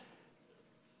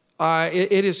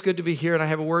It is good to be here, and I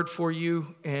have a word for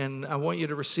you, and I want you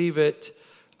to receive it.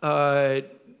 There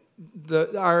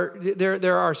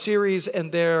are series,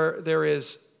 and there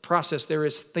is process, there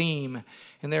is theme,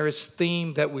 and there is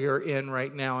theme that we are in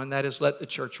right now, and that is let the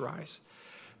church rise.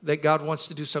 That God wants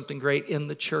to do something great in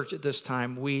the church at this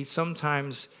time. We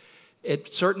sometimes,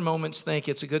 at certain moments, think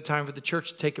it's a good time for the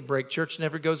church to take a break. Church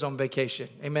never goes on vacation.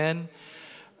 Amen?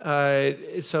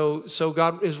 So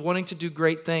God is wanting to do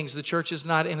great things. The church is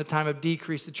not in a time of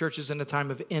decrease. The church is in a time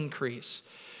of increase.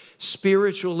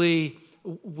 Spiritually,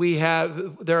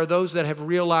 there are those that have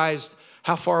realized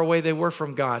how far away they were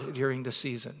from God during the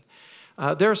season.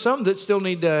 There are some that still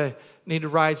need to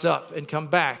rise up and come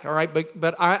back, all right?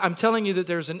 But I'm telling you that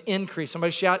there's an increase.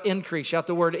 Somebody shout increase. Shout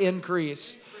the word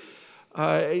increase.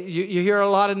 You hear a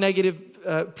lot of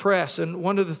negative press, and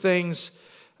one of the things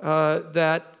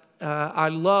that I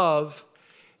love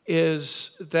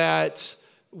is that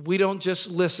we don't just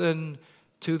listen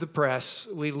to the press.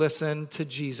 We listen to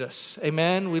Jesus.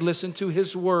 Amen? We listen to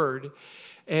His Word,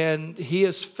 and He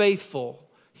is faithful.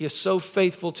 He is so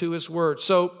faithful to His Word.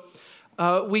 So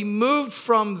we moved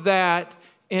from that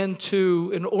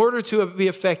into, in order to be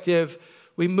effective,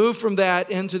 we moved from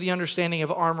that into the understanding of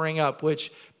armoring up,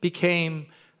 which became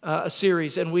a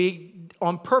series. And we,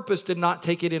 on purpose, did not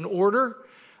take it in order.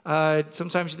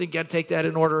 Sometimes you think you got to take that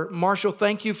in order. Marshall,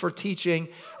 thank you for teaching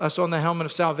us on the helmet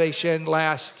of salvation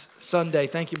last Sunday.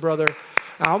 Thank you, brother.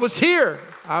 I was here.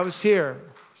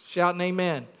 Shouting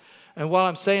amen. And while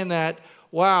I'm saying that,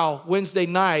 wow, Wednesday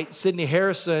night, Sydney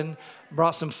Harrison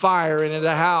brought some fire into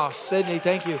the house. Sydney,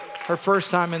 thank you. Her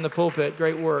first time in the pulpit.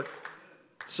 Great work.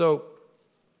 So,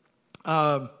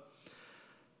 I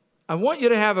want you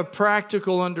to have a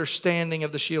practical understanding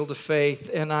of the shield of faith,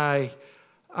 and I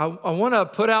want to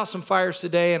put out some fires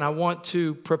today, and I want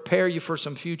to prepare you for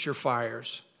some future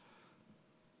fires.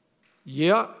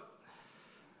 Yeah.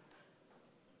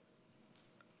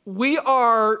 We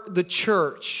are the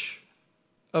church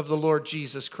of the Lord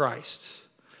Jesus Christ.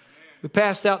 We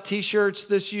passed out t-shirts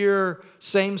this year,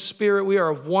 same spirit. We are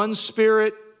of one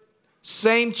spirit,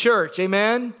 same church.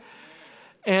 Amen?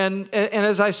 And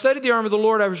as I studied the arm of the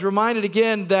Lord, I was reminded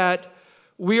again that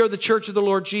we are the church of the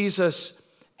Lord Jesus.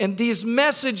 And these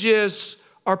messages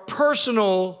are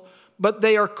personal, but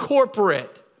they are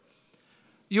corporate.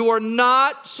 You are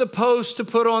not supposed to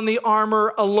put on the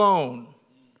armor alone.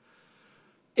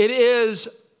 It is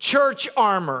church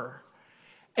armor.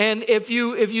 And if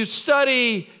you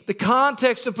study the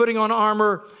context of putting on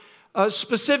armor,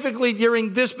 specifically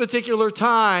during this particular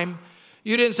time,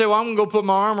 you didn't say, well, I'm going to go put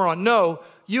my armor on. No,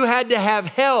 you had to have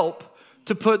help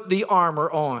to put the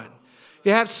armor on.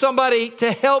 You have somebody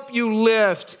to help you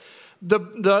lift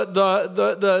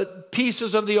the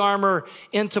pieces of the armor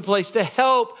into place, to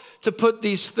help to put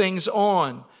these things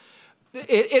on.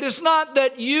 It is not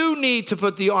that you need to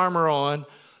put the armor on.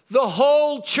 The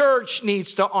whole church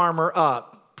needs to armor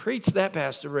up. Preach that,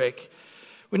 Pastor Rick.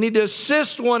 We need to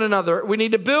assist one another. We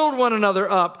need to build one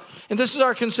another up. And this is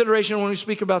our consideration when we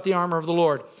speak about the armor of the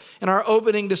Lord. In our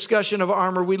opening discussion of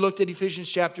armor, we looked at Ephesians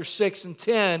chapter 6 and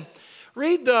 10.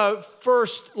 Read the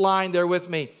first line there with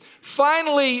me.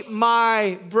 Finally,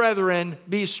 my brethren,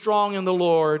 be strong in the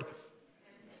Lord.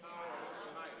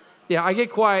 Yeah, I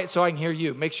get quiet so I can hear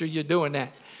you. Make sure you're doing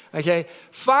that. Okay?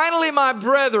 Finally, my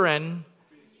brethren.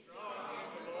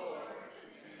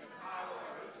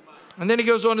 And then he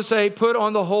goes on to say, put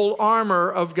on the whole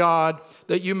armor of God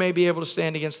that you may be able to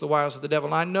stand against the wiles of the devil.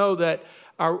 And I know that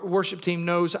our worship team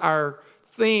knows our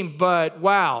theme, but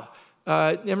wow.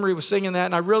 Emery was singing that,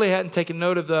 and I really hadn't taken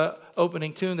note of the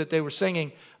opening tune that they were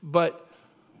singing, but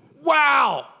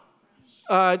wow.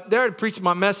 There to preach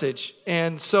my message.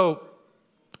 And so,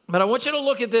 but I want you to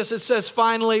look at this. It says,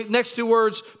 finally, next two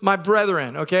words, my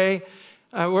brethren, okay?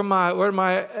 Where's my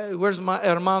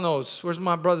hermanos? Where's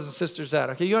my brothers and sisters at?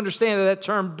 Okay, you understand that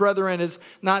term brethren is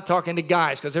not talking to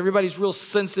guys, because everybody's real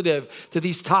sensitive to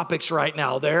these topics right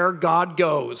now. There God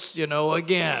goes,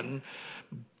 again,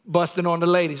 busting on the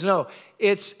ladies. No,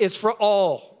 it's for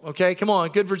all, okay? Come on,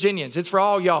 good Virginians. It's for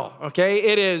all y'all, okay?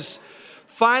 It is,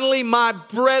 finally, my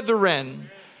brethren,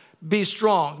 be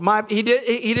strong. He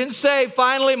didn't say,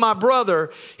 finally, my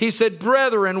brother. He said,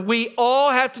 brethren, we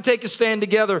all have to take a stand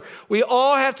together. We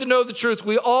all have to know the truth.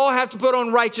 We all have to put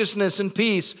on righteousness and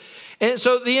peace. And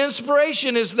so the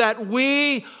inspiration is that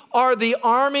we are the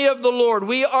army of the Lord.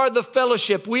 We are the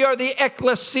fellowship. We are the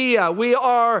ecclesia. We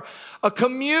are a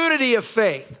community of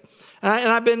faith.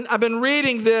 And I've been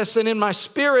reading this, and in my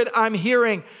spirit, I'm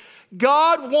hearing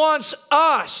God wants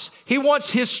us. He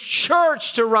wants His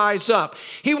church to rise up.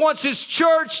 He wants His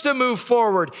church to move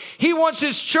forward. He wants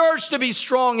His church to be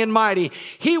strong and mighty.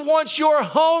 He wants your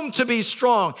home to be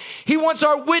strong. He wants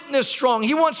our witness strong.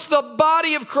 He wants the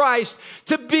body of Christ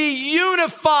to be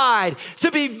unified, to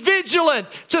be vigilant,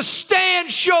 to stand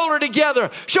shoulder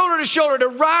together, shoulder to shoulder, to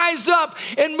rise up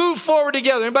and move forward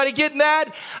together. Anybody getting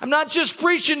that? I'm not just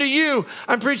preaching to you.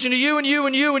 I'm preaching to you and you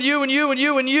and you and you and you and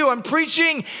you and you. I'm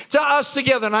preaching to us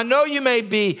together. And I know you may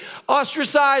be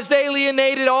ostracized,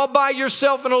 alienated, all by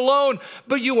yourself and alone,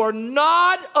 but you are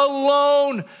not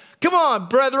alone. Come on,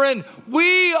 brethren.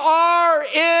 We are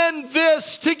in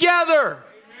this together.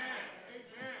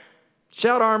 Amen.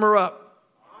 Shout armor up.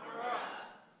 Armor up.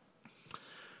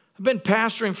 I've been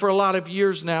pastoring for a lot of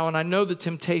years now, and I know the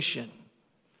temptation.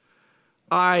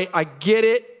 I get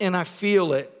it and I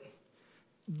feel it.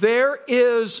 There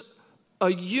is a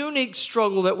unique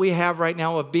struggle that we have right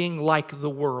now of being like the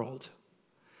world.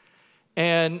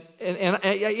 And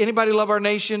anybody love our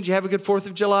nation? Did you have a good 4th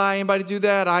of July? Anybody do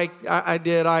that? I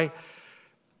did. I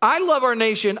love our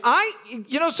nation.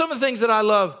 Some of the things that I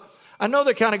love, I know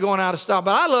they're kind of going out of style,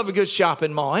 but I love a good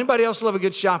shopping mall. Anybody else love a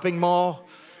good shopping mall?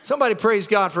 Somebody praise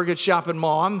God for a good shopping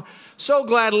mall. I'm so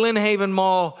glad Lynn Haven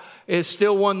Mall is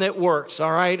still one that works,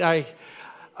 all right?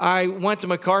 I went to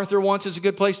MacArthur once. It's a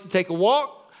good place to take a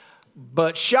walk,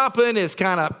 but shopping is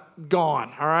kind of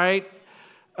gone, all right?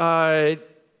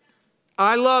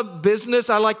 I love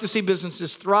business. I like to see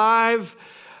businesses thrive.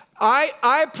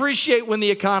 I appreciate when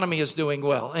the economy is doing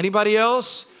well. Anybody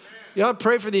else? Yeah,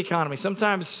 pray for the economy.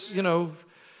 Sometimes,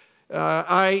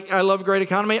 I love a great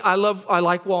economy. I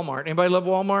like Walmart. Anybody love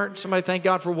Walmart? Somebody thank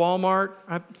God for Walmart.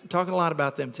 I'm talking a lot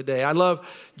about them today. I love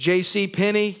J.C.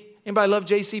 Penney. Anybody love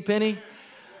J.C. Penney?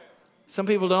 Some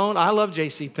people don't. I love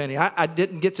J.C. Penney. I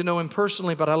didn't get to know him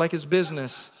personally, but I like his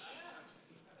business.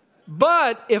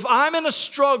 But if I'm in a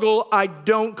struggle, I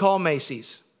don't call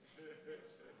Macy's.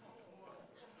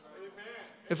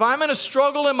 If I'm in a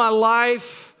struggle in my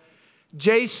life,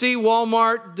 J.C.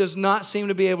 Walmart does not seem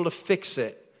to be able to fix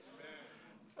it.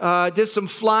 Did some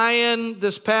flying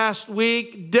this past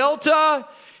week. Delta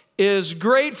is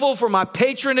grateful for my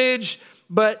patronage,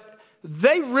 but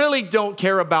they really don't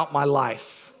care about my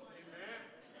life.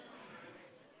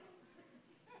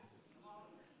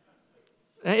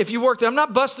 If you worked, I'm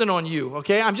not busting on you,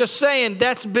 okay? I'm just saying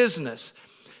that's business.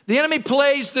 The enemy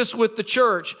plays this with the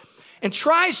church and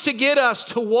tries to get us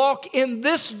to walk in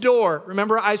this door.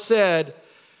 Remember I said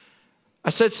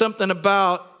something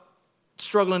about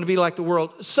struggling to be like the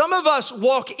world. Some of us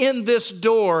walk in this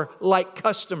door like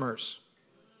customers.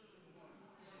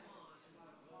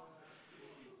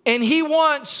 And he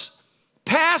wants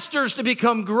pastors to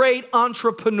become great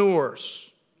entrepreneurs.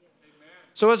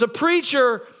 So as a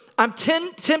preacher, I'm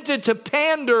tempted to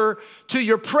pander to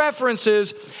your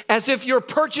preferences as if you're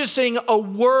purchasing a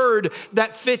word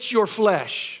that fits your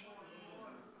flesh.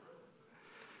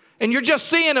 And you're just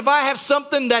seeing if I have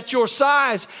something that's your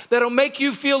size that'll make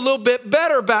you feel a little bit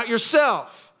better about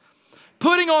yourself.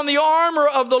 Putting on the armor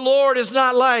of the Lord is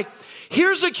not like,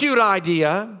 here's a cute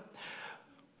idea.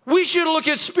 We should look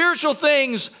at spiritual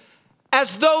things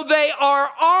as though they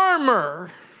are armor.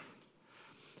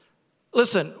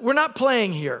 Listen, we're not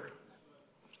playing here.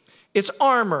 It's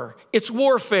armor, it's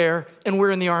warfare, and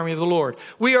we're in the army of the Lord.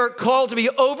 We are called to be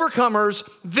overcomers,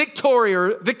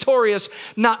 victorious,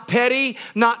 not petty,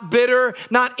 not bitter,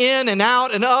 not in and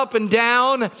out and up and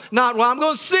down, not, well, I'm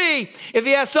going to see if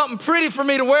he has something pretty for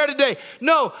me to wear today.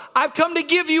 No, I've come to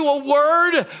give you a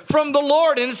word from the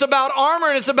Lord, and it's about armor,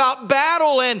 and it's about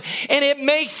battle, and it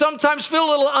may sometimes feel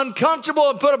a little uncomfortable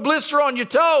and put a blister on your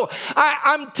toe.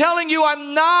 I'm telling you,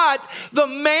 I'm not the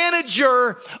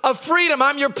manager of freedom.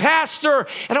 I'm your pastor.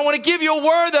 And I want to give you a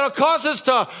word that'll cause us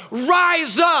to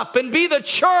rise up and be the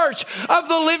church of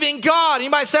the living God. You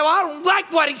might say, well, I don't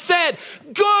like what he said.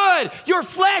 Good. Your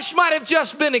flesh might have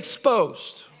just been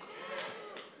exposed.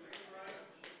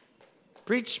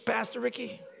 Preach, Pastor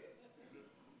Ricky.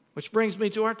 Which brings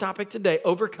me to our topic today,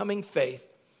 overcoming faith.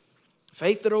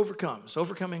 Faith that overcomes,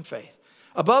 overcoming faith.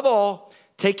 Above all,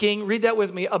 read that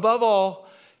with me, above all,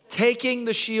 taking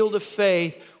the shield of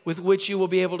faith with which you will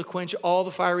be able to quench all the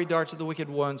fiery darts of the wicked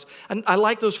ones. And I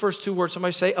like those first two words.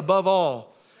 Somebody say, above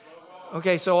all.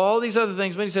 Okay, so all these other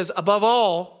things, when he says, above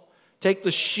all, take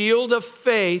the shield of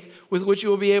faith with which you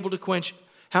will be able to quench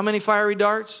how many fiery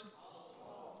darts?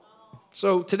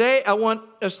 So today I want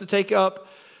us to take up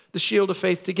the shield of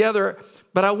faith together,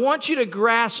 but I want you to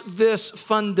grasp this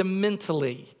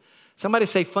fundamentally. Somebody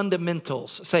say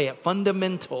fundamentals. Say it,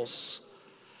 fundamentals.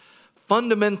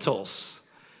 Fundamentals.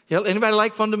 Yeah, anybody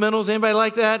like fundamentals? Anybody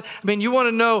like that? I mean, you want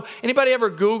to know, anybody ever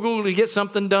Google to get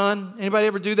something done? Anybody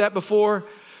ever do that before?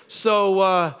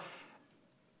 So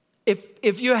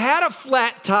if you had a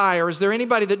flat tire, is there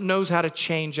anybody that knows how to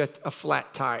change a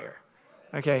flat tire?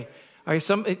 Okay. All right,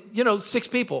 6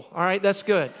 people. All right, that's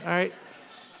good. All right.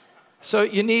 So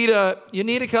you need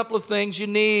a couple of things. You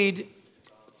need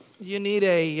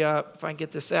if I can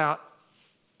get this out,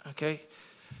 okay.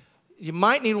 You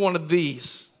might need one of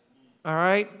these. All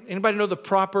right? Anybody know the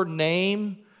proper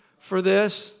name for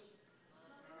this?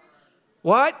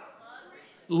 What?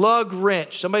 Lug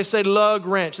wrench. Somebody say lug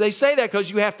wrench. They say that because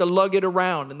you have to lug it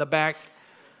around in the back.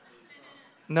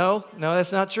 No,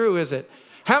 that's not true, is it?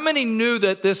 How many knew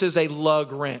that this is a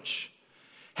lug wrench?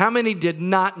 How many did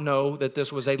not know that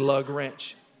this was a lug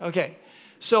wrench? Okay.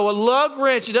 So a lug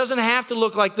wrench, it doesn't have to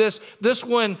look like this. This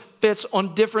one fits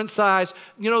on different size.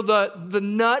 You know, the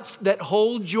nuts that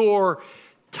hold your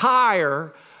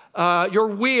tire, your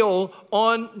wheel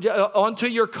onto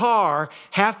your car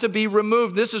have to be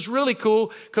removed. This is really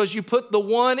cool because you put the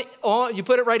one on, you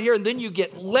put it right here, and then you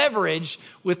get leverage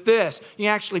with this. You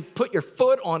actually put your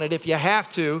foot on it if you have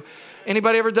to.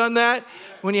 Anybody ever done that?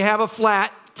 When you have a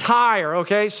flat tire,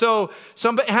 okay? So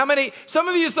some of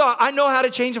you thought, I know how to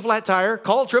change a flat tire.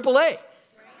 Call AAA.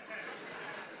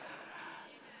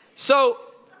 So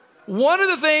one of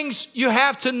the things you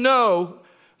have to know,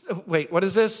 wait, what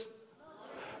is this?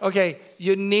 Okay,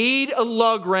 you need a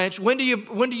lug wrench. When do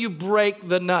you break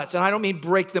the nuts? And I don't mean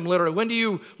break them literally. When do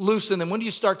you loosen them? When do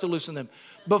you start to loosen them?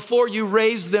 Before you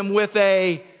raise them with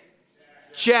a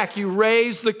jack. You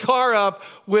raise the car up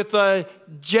with a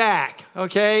jack,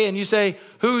 okay? And you say,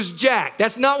 who's Jack?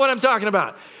 That's not what I'm talking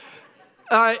about.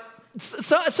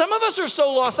 Some of us are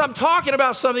so lost. I'm talking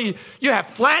about something. You have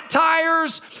flat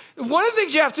tires. One of the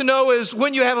things you have to know is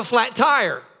when you have a flat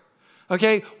tire.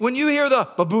 Okay, when you hear the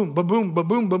ba-boom, ba-boom,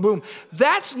 ba-boom, ba-boom,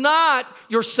 that's not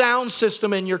your sound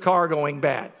system in your car going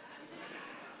bad.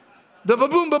 The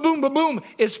ba-boom, ba-boom, ba-boom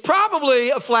is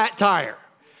probably a flat tire.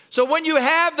 So when you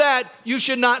have that, you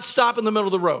should not stop in the middle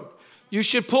of the road. You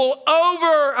should pull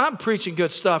over. I'm preaching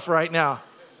good stuff right now.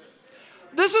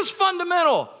 This is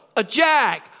fundamental. A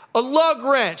jack, a lug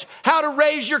wrench, how to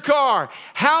raise your car,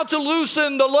 how to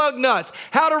loosen the lug nuts,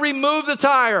 how to remove the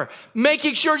tire,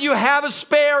 making sure you have a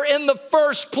spare in the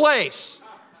first place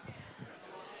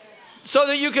so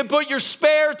that you can put your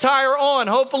spare tire on.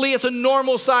 Hopefully it's a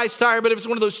normal size tire, but if it's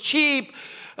one of those cheap,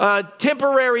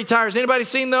 temporary tires, anybody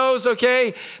seen those?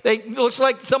 Okay, looks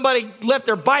like somebody left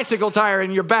their bicycle tire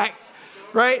in your back,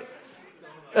 right?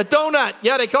 A donut,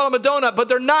 yeah, they call them a donut, but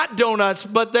they're not donuts,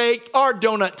 but they are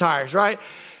donut tires, right?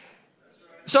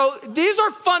 So these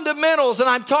are fundamentals, and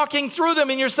I'm talking through them,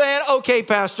 and you're saying, okay,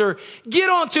 Pastor, get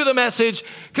on to the message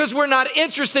because we're not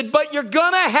interested, but you're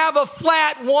going to have a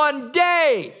flat one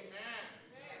day.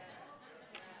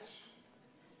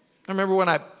 I remember when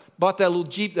I bought that little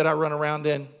Jeep that I run around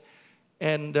in,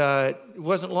 and it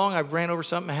wasn't long. I ran over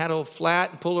something, I had a little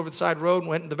flat, and pulled over the side road and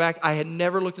went in the back. I had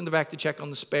never looked in the back to check on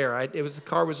the spare. The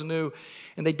car was new,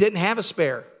 and they didn't have a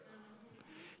spare.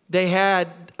 They had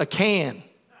a can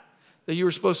that you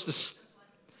were supposed to.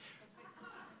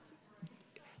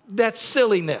 That's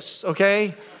silliness,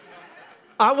 okay?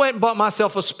 I went and bought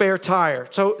myself a spare tire.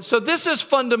 So this is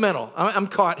fundamental. I'm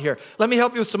caught here. Let me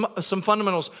help you with some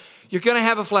fundamentals. You're going to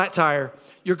have a flat tire.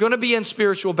 You're going to be in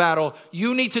spiritual battle.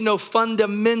 You need to know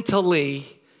fundamentally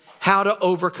how to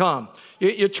overcome.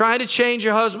 You're trying to change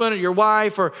your husband or your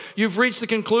wife, or you've reached the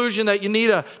conclusion that you need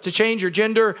to change your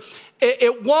gender.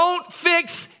 It won't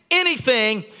fix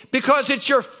anything because it's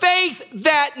your faith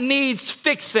that needs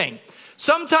fixing.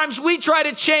 Sometimes we try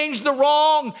to change the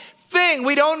wrong thing.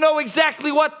 We don't know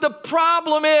exactly what the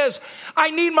problem is.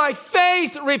 I need my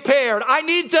faith repaired. I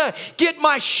need to get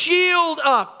my shield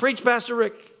up. Preach, Pastor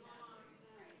Rick.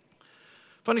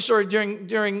 Funny story,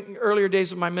 during earlier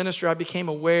days of my ministry, I became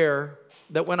aware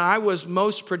that when I was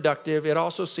most productive, it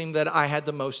also seemed that I had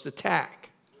the most attack.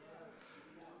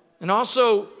 And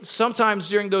also, sometimes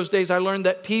during those days, I learned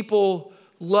that people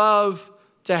love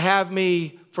to have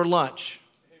me for lunch.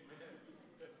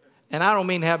 And I don't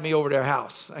mean have me over their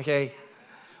house, okay?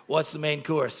 What's the main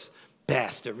course?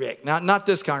 Pastor Rick. Not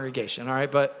this congregation, all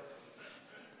right? But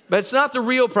it's not the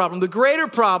real problem. The greater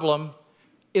problem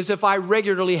is if I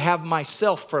regularly have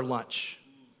myself for lunch.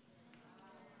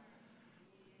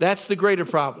 That's the greater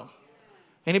problem.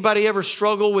 Anybody ever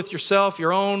struggle with yourself,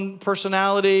 your own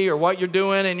personality, or what you're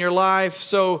doing in your life?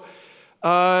 So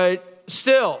the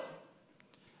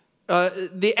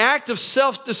act of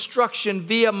self-destruction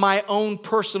via my own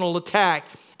personal attack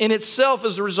in itself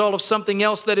is a result of something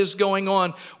else that is going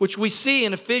on, which we see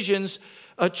in Ephesians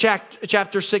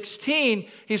chapter 16,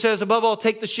 he says, above all,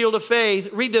 take the shield of faith.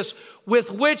 Read this.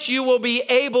 With which you will be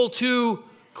able to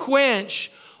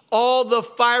quench all the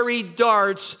fiery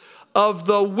darts of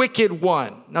the wicked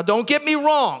one. Now, don't get me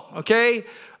wrong, okay?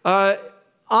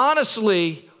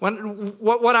 Honestly,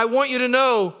 what I want you to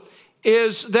know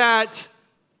is that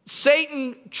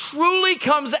Satan truly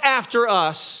comes after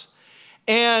us.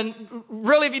 And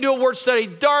really, if you do a word study,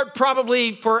 dart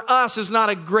probably for us is not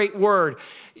a great word.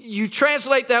 You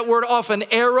translate that word often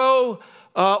arrow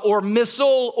or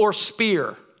missile or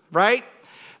spear, right?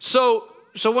 So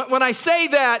when I say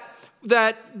that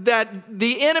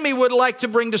the enemy would like to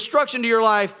bring destruction to your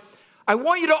life, I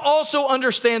want you to also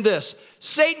understand this.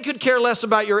 Satan could care less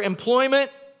about your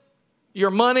employment,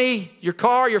 your money, your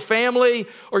car, your family,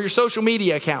 or your social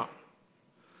media account.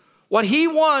 What he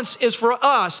wants is for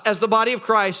us as the body of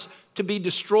Christ to be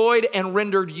destroyed and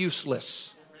rendered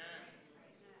useless.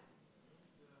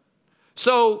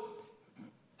 So,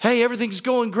 hey, everything's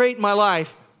going great in my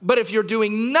life, but if you're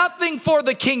doing nothing for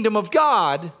the kingdom of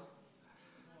God,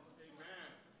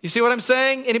 you see what I'm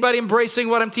saying? Anybody embracing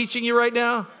what I'm teaching you right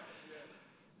now?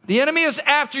 The enemy is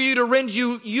after you to render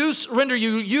you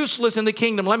useless in the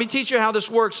kingdom. Let me teach you how this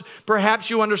works. Perhaps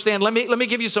you understand. Let me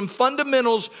give you some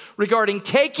fundamentals regarding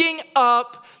taking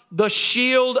up the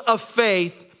shield of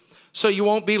faith so you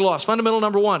won't be lost. Fundamental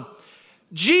number one.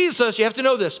 Jesus, you have to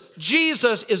know this,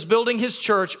 Jesus is building his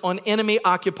church on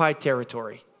enemy-occupied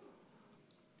territory.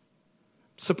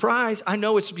 Surprise, I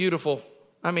know it's beautiful.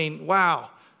 I mean,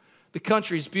 wow. The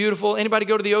country's beautiful. Anybody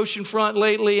go to the ocean front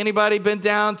lately? Anybody been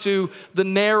down to the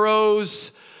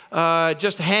Narrows?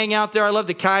 Just hang out there. I love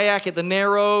to kayak at the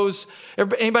Narrows.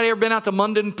 Anybody ever been out to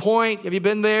Munden Point? Have you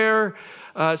been there?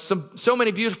 So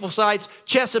many beautiful sights.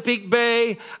 Chesapeake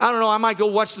Bay. I don't know. I might go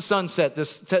watch the sunset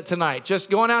tonight. Just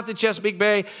going out to Chesapeake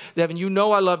Bay. Devin, you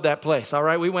know I love that place. All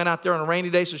right. We went out there on a rainy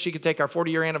day so she could take our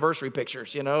 40-year anniversary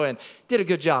pictures, and did a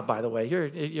good job, by the way.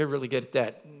 You're really good at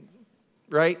that.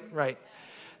 Right? Right.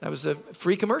 That was a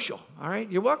free commercial. All right,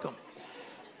 you're welcome.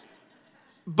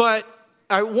 But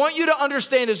I want you to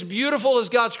understand, as beautiful as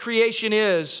God's creation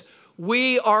is,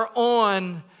 we are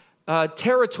on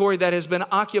territory that has been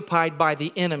occupied by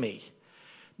the enemy.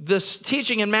 This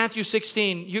teaching in Matthew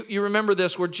 16, you remember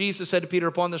this, where Jesus said to Peter,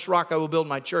 upon this rock I will build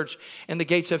my church, and the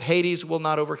gates of Hades will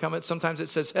not overcome it. Sometimes it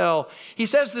says hell. He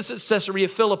says this at Caesarea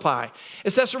Philippi.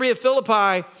 At Caesarea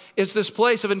Philippi is this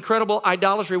place of incredible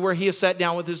idolatry where he has sat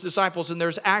down with his disciples, and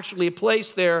there's actually a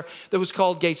place there that was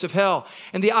called gates of hell.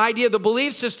 And the idea, the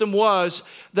belief system was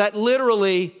that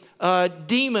literally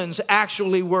demons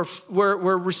actually were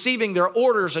receiving their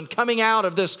orders and coming out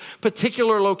of this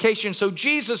particular location. So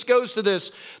Jesus goes to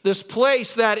this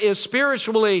place that is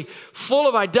spiritually full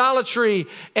of idolatry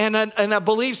and a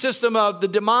belief system of the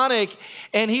demonic.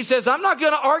 And he says, I'm not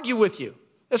going to argue with you.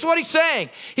 That's what he's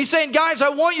saying. He's saying, guys, I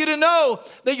want you to know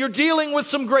that you're dealing with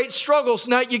some great struggles.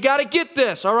 Now, you got to get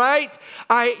this, all right?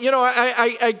 You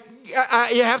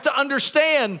have to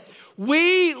understand,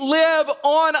 we live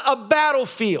on a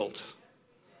battlefield.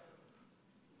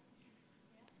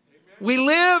 We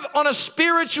live on a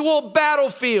spiritual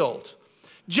battlefield.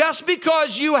 Just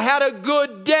because you had a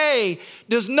good day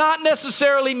does not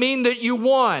necessarily mean that you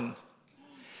won.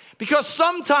 Because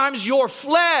sometimes your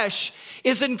flesh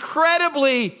is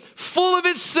incredibly full of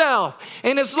itself.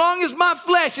 And as long as my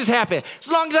flesh is happy, as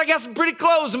long as I got some pretty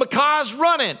clothes and my car's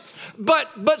running.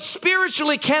 But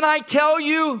spiritually, can I tell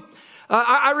you,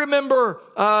 I remember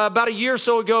about a year or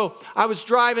so ago, I was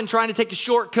driving, trying to take a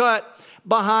shortcut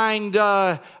behind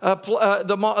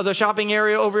the shopping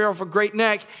area over here off of Great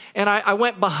Neck, and I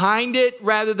went behind it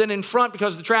rather than in front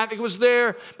because the traffic was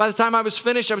there. By the time I was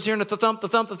finished, I was hearing the thump, the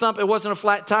thump, the thump. It wasn't a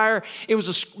flat tire. It was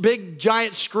a big,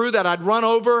 giant screw that I'd run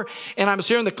over, and I was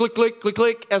hearing the click, click, click,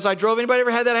 click as I drove. Anybody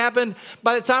ever had that happen?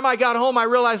 By the time I got home, I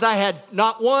realized I had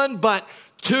not one, but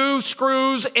 2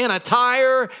 screws in a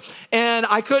tire, and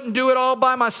I couldn't do it all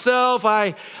by myself.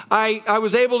 I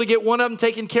was able to get one of them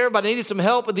taken care of, but I needed some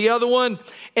help with the other one.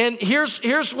 And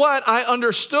here's what I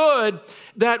understood,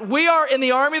 that we are in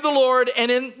the army of the Lord,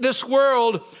 and in this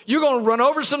world, you're going to run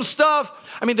over some stuff.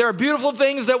 I mean, there are beautiful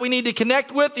things that we need to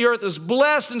connect with. The earth is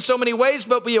blessed in so many ways,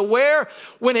 but be aware,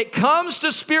 when it comes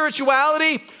to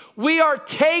spirituality, we are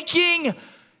taking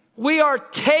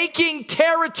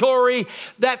territory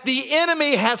that the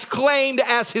enemy has claimed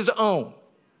as his own.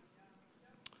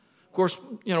 Of course,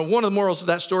 one of the morals of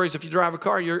that story is if you drive a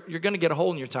car, you're going to get a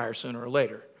hole in your tire sooner or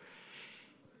later.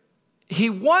 He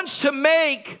wants to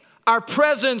make our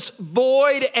presence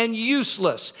void and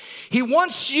useless. He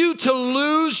wants you to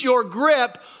lose your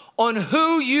grip on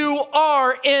who you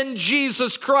are in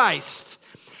Jesus Christ.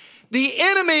 The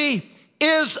enemy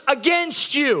is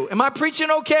against you. Am I preaching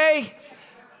okay?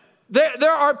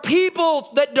 There are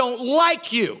people that don't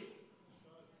like you.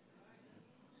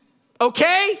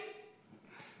 Okay?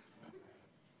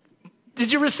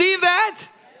 Did you receive that?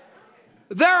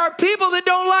 There are people that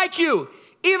don't like you,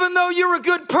 even though you're a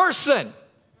good person.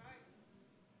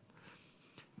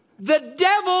 The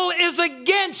devil is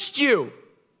against you.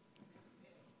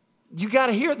 You got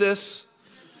to hear this.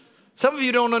 Some of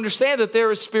you don't understand that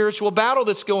there is spiritual battle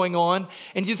that's going on,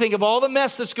 and you think of all the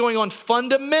mess that's going on.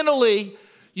 Fundamentally,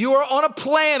 you are on a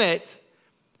planet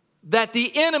that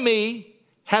the enemy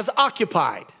has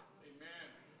occupied.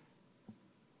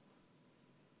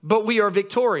 But we are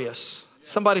victorious.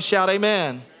 Somebody shout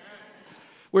amen.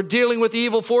 We're dealing with the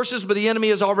evil forces, but the enemy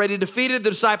is already defeated.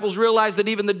 The disciples realize that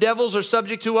even the devils are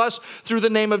subject to us through the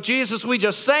name of Jesus. We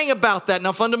just sang about that.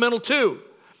 Now, fundamental two,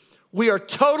 we are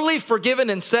totally forgiven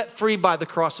and set free by the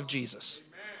cross of Jesus.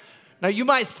 Now, you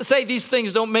might say these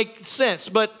things don't make sense,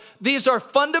 but these are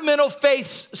fundamental faith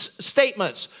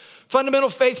statements. Fundamental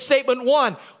faith statement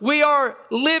one, we are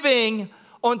living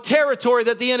on territory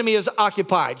that the enemy has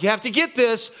occupied. You have to get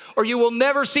this, or you will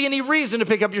never see any reason to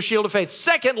pick up your shield of faith.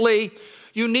 Secondly,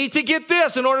 you need to get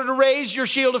this in order to raise your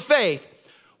shield of faith.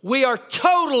 We are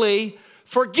totally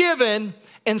forgiven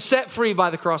and set free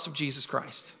by the cross of Jesus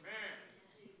Christ.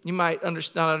 You might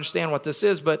not understand what this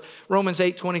is, but Romans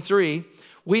 8:23,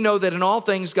 we know that in all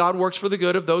things God works for the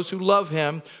good of those who love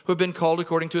him, who have been called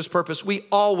according to his purpose. We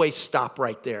always stop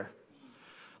right there.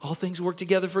 All things work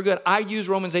together for good. I use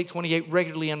Romans 8:28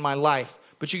 regularly in my life,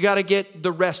 but you got to get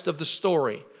the rest of the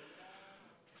story.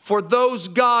 For those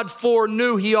God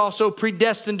foreknew, he also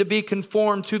predestined to be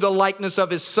conformed to the likeness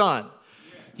of his Son.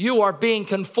 You are being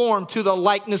conformed to the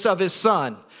likeness of his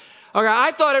Son. Okay,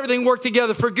 I thought everything worked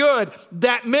together for good.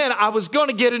 That meant I was going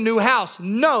to get a new house.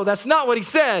 No, that's not what he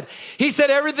said. He said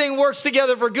everything works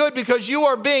together for good because you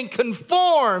are being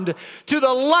conformed to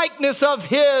the likeness of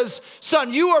his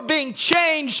Son. You are being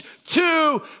changed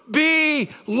to be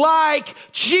like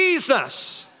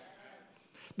Jesus,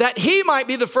 that he might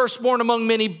be the firstborn among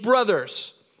many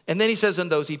brothers. And then he says, and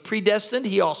those he predestined,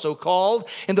 he also called.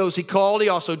 And those he called, he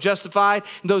also justified.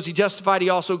 And those he justified, he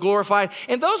also glorified.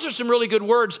 And those are some really good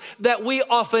words that we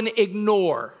often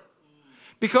ignore.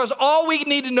 Because all we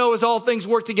need to know is all things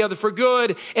work together for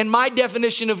good. And my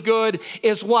definition of good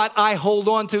is what I hold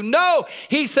on to. No,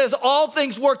 he says all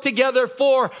things work together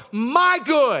for my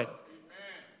good. Amen.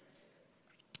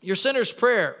 Your sinner's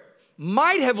prayer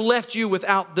might have left you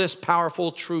without this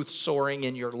powerful truth soaring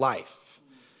in your life.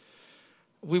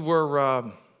 We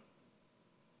were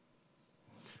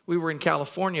in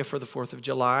California for the 4th of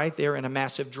July. They're in a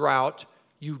massive drought.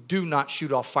 You do not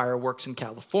shoot off fireworks in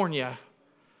California.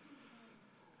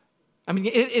 I mean,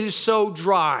 it is so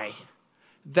dry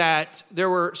that there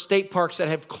were state parks that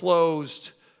have closed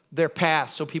their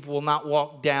paths so people will not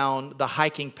walk down the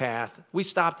hiking path. We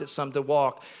stopped at some to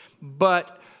walk,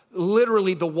 but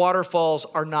literally the waterfalls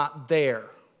are not there.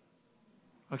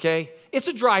 Okay? It's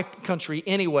a dry country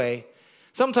anyway.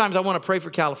 Sometimes I want to pray for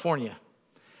California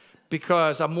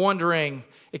because I'm wondering,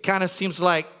 it kind of seems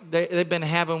like they've been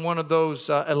having one of those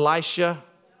Elisha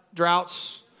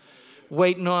droughts,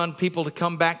 waiting on people to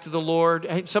come back to the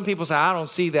Lord. Some people say, I don't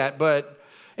see that, but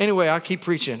anyway, I'll keep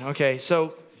preaching. Okay,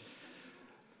 so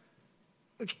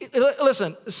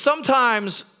listen,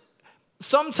 sometimes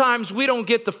we don't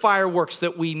get the fireworks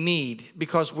that we need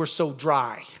because we're so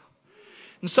dry.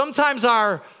 And sometimes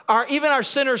even our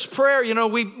sinner's prayer, you know,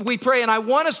 we pray, and I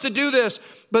want us to do this,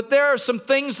 but there are some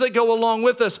things that go along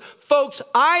with us. Folks,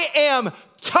 I am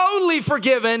totally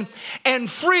forgiven and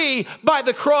free by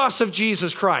the cross of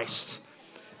Jesus Christ.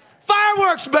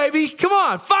 Fireworks, baby. Come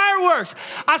on, fireworks.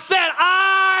 I said,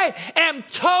 I am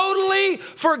totally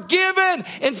forgiven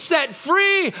and set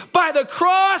free by the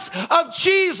cross of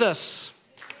Jesus.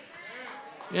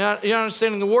 You're not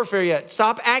understanding the warfare yet.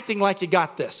 Stop acting like you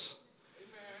got this.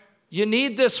 You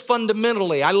need this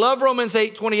fundamentally. I love Romans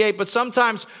 8:28, but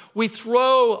sometimes we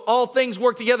throw all things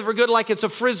work together for good like it's a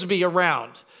frisbee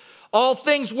around. All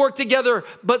things work together,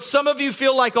 but some of you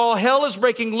feel like all hell is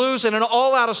breaking loose and an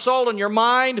all-out assault on your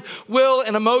mind, will,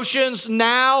 and emotions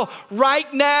now,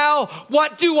 right now.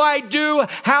 What do I do?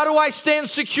 How do I stand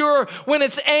secure when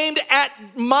it's aimed at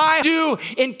my do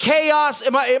in chaos?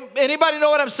 Anybody know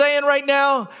what I'm saying right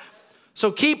now?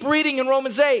 So keep reading in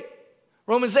Romans 8.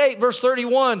 Romans 8, verse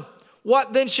 31.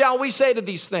 What then shall we say to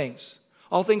these things?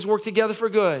 All things work together for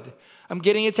good. I'm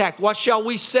getting attacked. What shall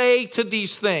we say to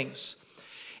these things?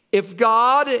 If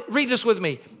God, read this with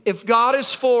me. If God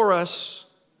is for us,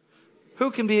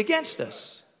 who can be against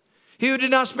us? He who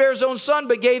did not spare his own son,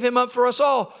 but gave him up for us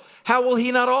all, how will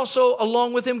he not also,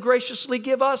 along with him, graciously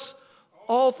give us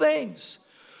all things.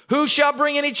 Who shall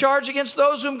bring any charge against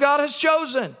those whom God has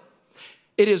chosen?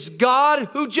 It is God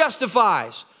who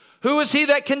justifies. Who is he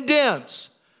that condemns?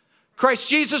 Christ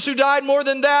Jesus, who died, more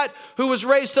than that, who was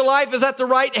raised to life, is at the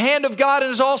right hand of God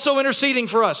and is also interceding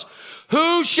for us.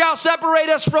 Who shall separate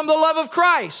us from the love of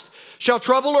Christ? Shall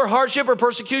trouble or hardship or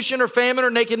persecution or famine or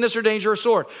nakedness or danger or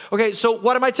sword? Okay, so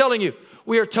what am I telling you?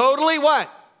 We are totally what?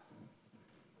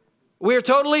 We are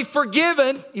totally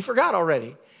forgiven. You forgot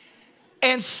already.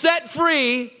 And set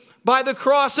free by the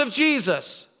cross of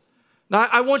Jesus. Now,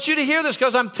 I want you to hear this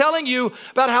because I'm telling you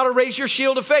about how to raise your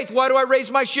shield of faith. Why do I raise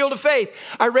my shield of faith?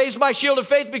 I raise my shield of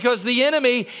faith because the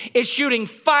enemy is shooting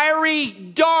fiery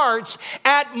darts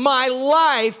at my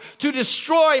life to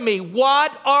destroy me.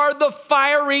 What are the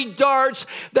fiery darts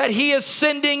that he is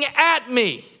sending at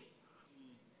me?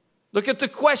 Look at the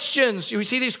questions. You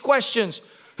see these questions.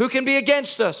 Who can be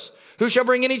against us? Who shall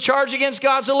bring any charge against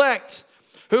God's elect?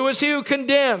 Who is he who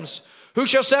condemns? Who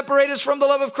shall separate us from the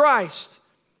love of Christ?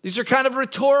 These are kind of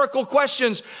rhetorical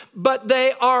questions, but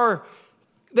they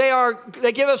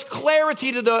give us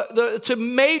clarity to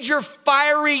major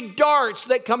fiery darts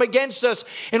that come against us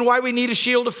and why we need a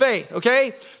shield of faith,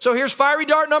 okay? So here's fiery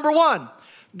dart number one.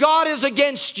 God is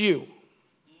against you.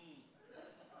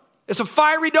 It's a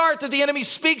fiery dart that the enemy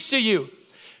speaks to you.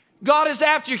 God is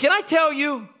after you. Can I tell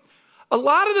you, a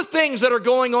lot of the things that are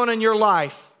going on in your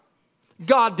life,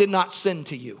 God did not send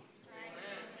to you.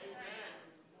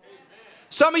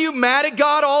 Some of you mad at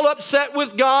God, all upset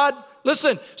with God.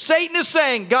 Listen, Satan is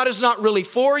saying God is not really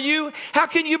for you. How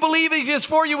can you believe he is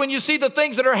for you when you see the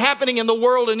things that are happening in the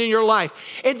world and in your life?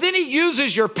 And then he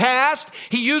uses your past.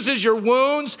 He uses your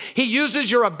wounds. He uses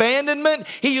your abandonment.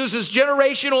 He uses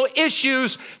generational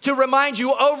issues to remind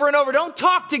you over and over. Don't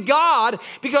talk to God,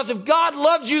 because if God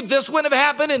loved you, this wouldn't have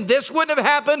happened, and this wouldn't have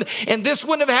happened, and this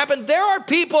wouldn't have happened. There are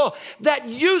people that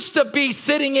used to be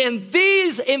sitting in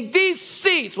these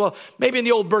seats. Well, maybe in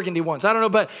the old burgundy ones. I don't know,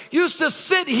 but used to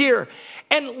sit here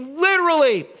and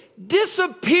literally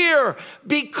disappear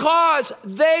because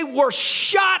they were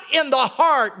shot in the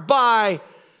heart by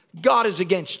God is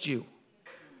against you.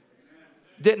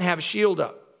 Didn't have a shield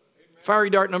up. Fiery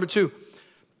dart number two.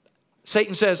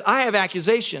 Satan says, I have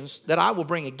accusations that I will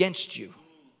bring against you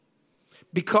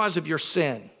because of your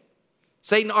sin.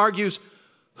 Satan argues,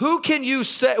 what can you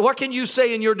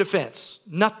say in your defense?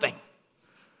 Nothing.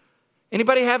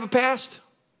 Anybody have a past?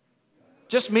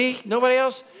 Just me? Nobody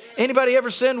else? Anybody ever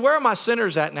sinned? Where are my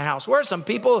sinners at in the house? Where are some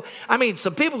people?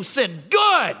 Some people who sinned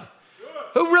good,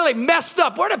 who really messed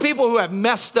up. Where are the people who have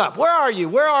messed up? Where are you?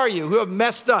 Where are you who have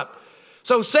messed up?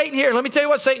 So Satan here, let me tell you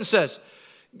what Satan says.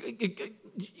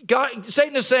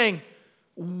 Satan is saying,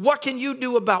 what can you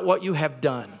do about what you have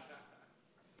done?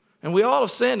 And we all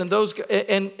have sinned, and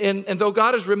though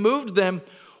God has removed them,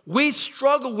 we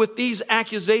struggle with these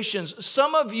accusations.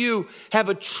 Some of you have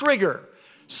a trigger.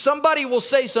 Somebody will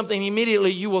say something,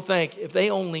 immediately you will think, if they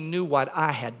only knew what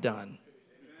I had done.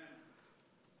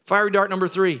 Fiery dart number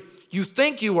three. You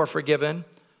think you are forgiven,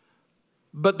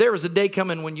 but there is a day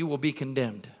coming when you will be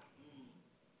condemned.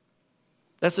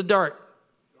 That's a dart.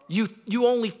 You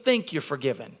only think you're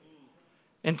forgiven.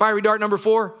 And fiery dart number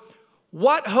four.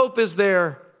 What hope is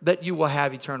there that you will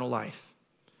have eternal life?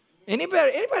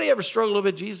 Anybody ever struggle a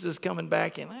little bit? Jesus is coming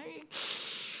back and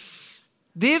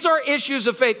these are issues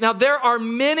of faith. Now, there are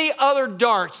many other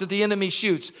darts that the enemy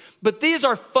shoots, but these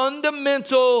are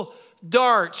fundamental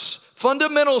darts,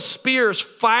 fundamental spears,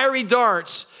 fiery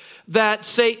darts that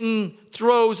Satan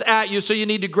throws at you. So you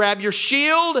need to grab your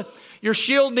shield. Your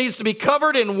shield needs to be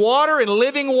covered in water, in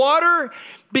living water,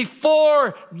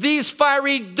 before these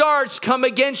fiery darts come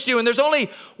against you. And there's only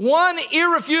one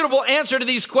irrefutable answer to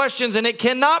these questions, and it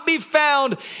cannot be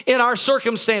found in our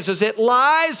circumstances. It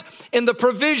lies in the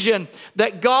provision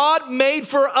that God made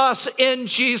for us in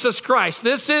Jesus Christ.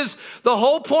 This is the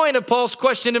whole point of Paul's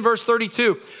question in verse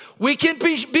 32. We can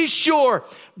be sure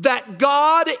that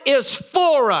God is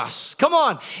for us. Come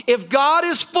on. If God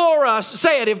is for us,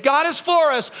 say it. If God is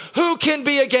for us, who can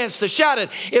be against us? Shout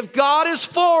it. If God is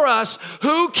for us,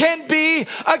 who can be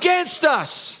against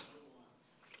us?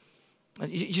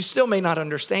 You still may not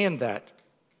understand that,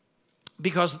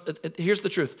 because here's the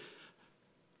truth.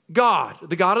 God,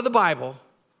 the God of the Bible,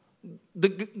 the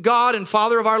God and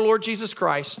Father of our Lord Jesus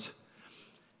Christ,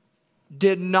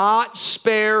 did not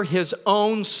spare his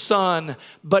own son,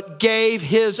 but gave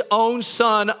his own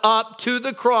son up to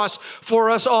the cross for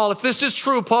us all. If this is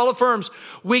true, Paul affirms,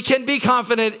 we can be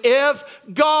confident if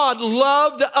God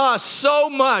loved us so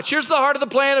much. Here's the heart of the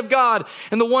plan of God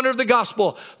and the wonder of the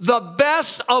gospel. The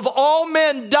best of all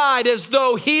men died as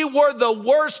though he were the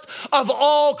worst of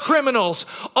all criminals.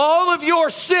 All of your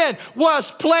sin was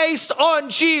placed on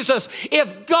Jesus.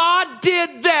 If God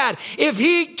did that, if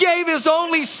he gave his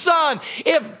only son,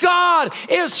 if God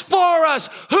is for us,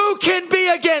 who can be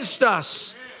against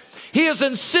us? He is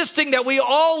insisting that we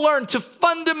all learn to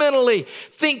fundamentally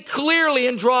think clearly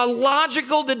and draw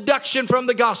logical deduction from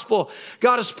the gospel.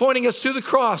 God is pointing us to the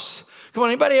cross. Come on,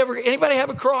 anybody have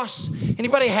a cross?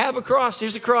 Anybody have a cross?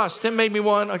 Here's a cross. Tim made me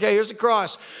one. Okay, here's a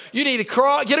cross. You need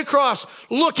to get a cross.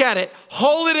 Look at it.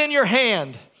 Hold it in your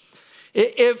hand.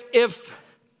 If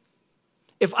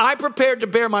I prepared to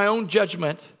bear my own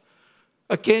judgment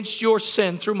against your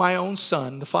sin through my own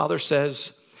son, the Father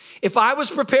says, if I was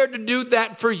prepared to do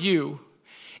that for you,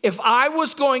 if I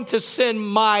was going to send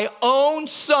my own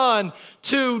son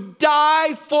to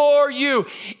die for you,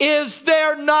 is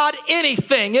there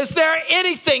anything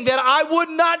that I would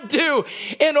not do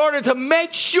in order to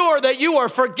make sure that you are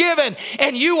forgiven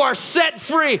and you are set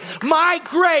free? My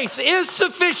grace is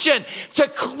sufficient to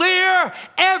clear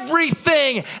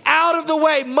everything out of the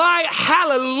way. My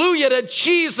hallelujah to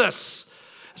Jesus.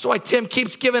 That's why Tim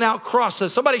keeps giving out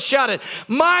crosses. Somebody shout it.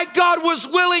 My God was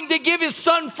willing to give his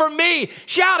son for me.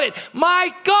 Shout it.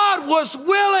 My God was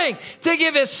willing to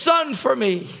give his son for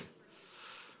me.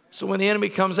 So when the enemy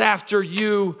comes after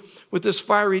you with this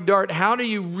fiery dart, how do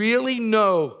you really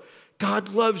know God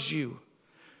loves you?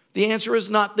 The answer is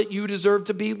not that you deserve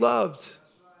to be loved.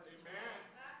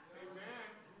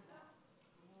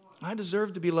 I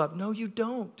deserve to be loved. No, you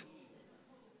don't.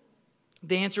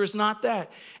 The answer is not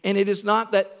that. And it is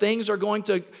not that things are going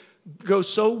to go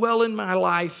so well in my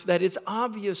life that it's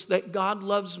obvious that God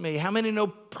loves me. How many know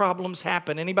problems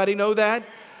happen? Anybody know that?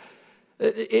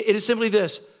 It is simply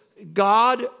this.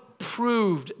 God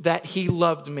proved that he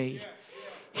loved me.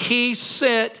 He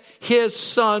sent his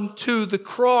son to the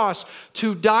cross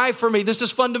to die for me. This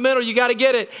is fundamental. You got to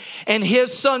get it. And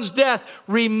his son's death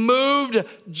removed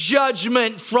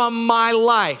judgment from my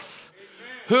life.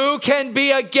 Who can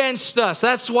be against us?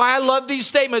 That's why I love these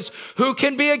statements. Who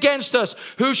can be against us?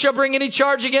 Who shall bring any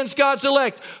charge against God's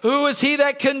elect? Who is he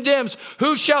that condemns?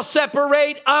 Who shall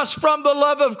separate us from the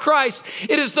love of Christ?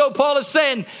 It is though Paul is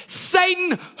saying,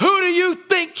 Satan, who do you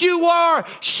think you are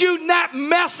shooting that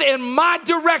mess in my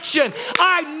direction?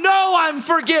 I know I'm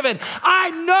forgiven. I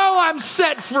know I'm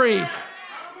set free.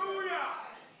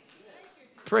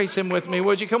 Praise him with me,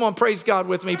 would you? Come on, praise God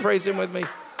with me. Praise him with me.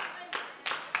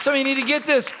 Some of you need to get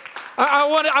this. I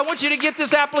want you to get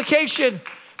this application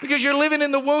because you're living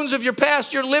in the wounds of your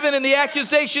past. You're living in the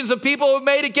accusations of people who have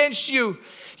made against you.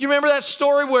 You remember that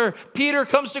story where Peter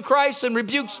comes to Christ and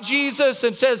rebukes Jesus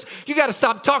and says, you got to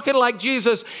stop talking like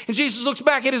Jesus. And Jesus looks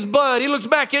back at his bud. He looks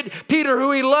back at Peter,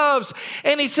 who he loves,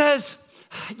 and he says,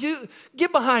 you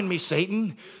get behind me,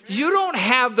 Satan. You don't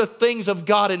have the things of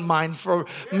God in mind for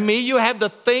me. You have the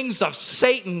things of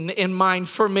Satan in mind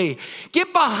for me.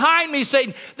 Get behind me,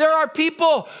 Satan. There are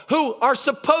people who are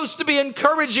supposed to be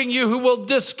encouraging you who will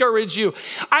discourage you.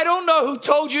 I don't know who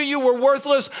told you you were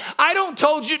worthless. I don't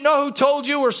know who told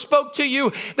you or spoke to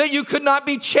you that you could not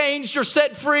be changed or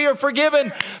set free or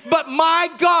forgiven. But my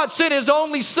God sent his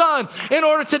only son in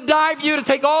order to die for you, to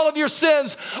take all of your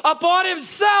sins upon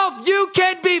himself. You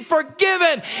can be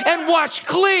forgiven and washed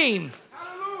clean.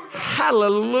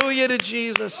 Hallelujah to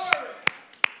Jesus.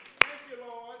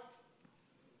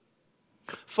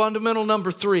 Fundamental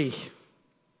number 3,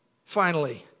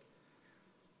 finally.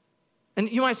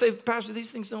 And you might say, Pastor,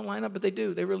 these things don't line up, but they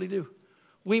do. They really do.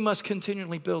 We must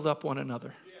continually build up one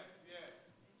another.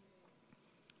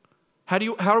 How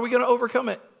are we going to overcome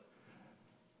it?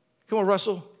 Come on,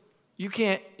 Russell. You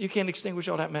can't extinguish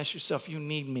all that mess yourself. You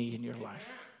need me in your life.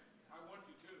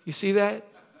 You see that?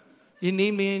 You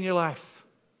need me in your life.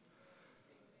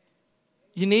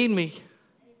 You need me.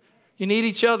 You need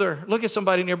each other. Look at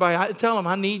somebody nearby. Tell them,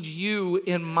 I need you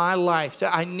in my life.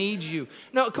 I need you.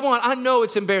 No, come on. I know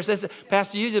it's embarrassing.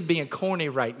 Pastor, you're just being corny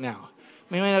right now.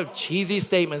 I mean, we have cheesy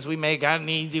statements we make. I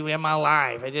need you in my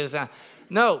life.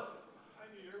 No.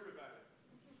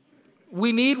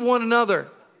 We need one another.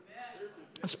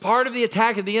 It's part of the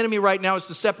attack of the enemy right now is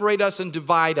to separate us and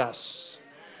divide us.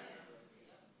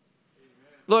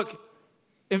 Look,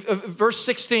 verse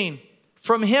 16.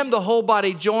 From him, the whole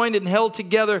body joined and held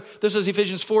together. This is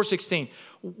Ephesians 4:16.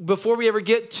 Before we ever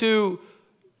get to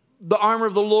the armor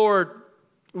of the Lord,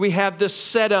 we have this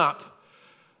set up.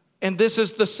 And this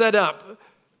is the setup.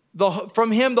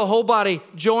 From him, the whole body,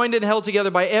 joined and held together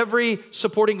by every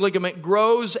supporting ligament,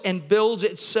 grows and builds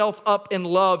itself up in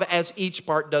love as each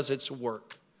part does its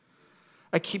work.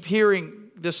 I keep hearing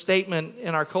this statement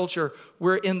in our culture,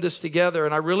 we're in this together.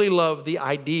 And I really love the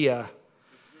idea,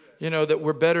 that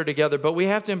we're better together. But we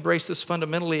have to embrace this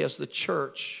fundamentally as the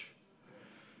church.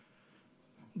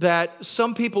 That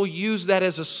some people use that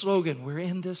as a slogan. We're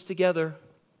in this together.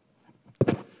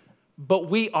 But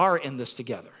we are in this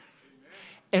together.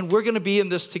 And we're going to be in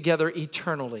this together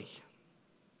eternally.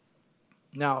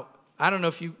 Now, I don't know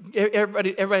if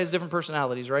everybody has different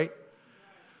personalities, right?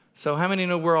 So how many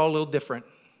know we're all a little different?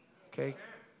 Okay.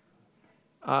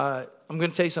 I'm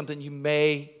going to tell you something you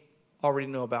may already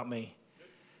know about me.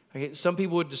 Okay. Some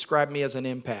people would describe me as an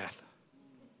empath.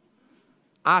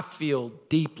 I feel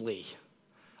deeply.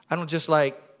 I don't just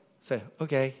say,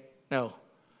 okay, no.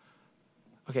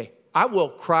 Okay, I will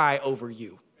cry over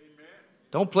you.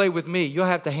 Don't play with me. You'll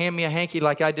have to hand me a hanky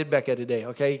like I did Becca today,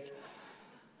 okay?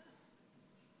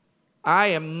 I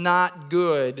am not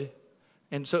good.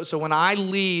 And so when I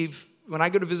leave, when I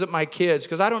go to visit my kids,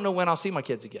 because I don't know when I'll see my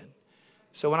kids again.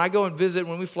 So when I go and visit,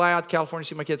 when we fly out to California to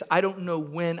see my kids, I don't know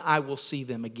when I will see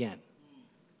them again.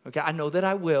 Okay, I know that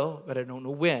I will, but I don't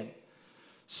know when.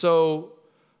 So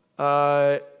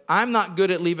I'm not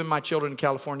good at leaving my children in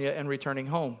California and returning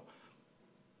home.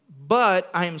 But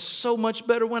I am so much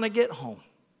better when I get home.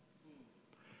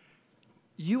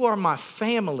 You are my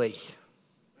family.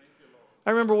 I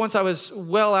remember once I was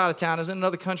well out of town. I was in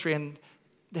another country and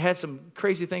had some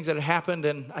crazy things that had happened.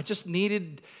 And I just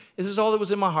needed, this is all that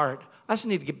was in my heart. I just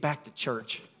need to get back to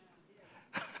church.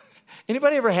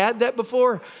 Anybody ever had that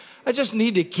before? I just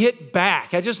need to get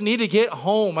back. I just need to get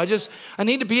home. I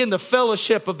need to be in the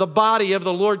fellowship of the body of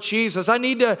the Lord Jesus. I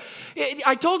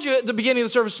told you at the beginning of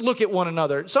the service, look at one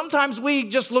another. Sometimes we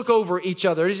just look over each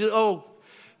other. It's just, oh,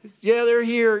 yeah, they're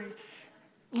here.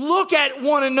 Look at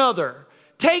one another.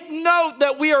 Take note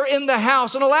that we are in the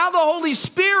house and allow the Holy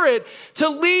Spirit to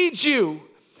lead you.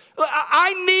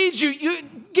 I need you. You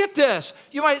get this.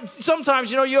 You might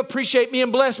sometimes, you appreciate me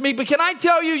and bless me, but can I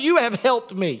tell you, you have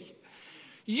helped me.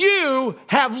 You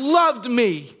have loved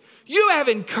me. You have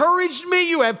encouraged me.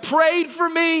 You have prayed for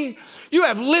me. You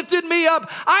have lifted me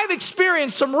up. I've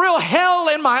experienced some real hell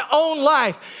in my own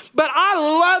life, but I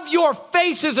love your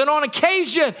faces, and on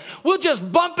occasion, we'll just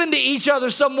bump into each other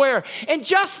somewhere, and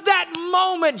just that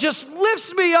moment just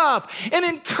lifts me up and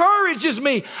encourages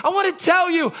me. I want to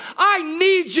tell you, I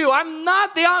need you. I'm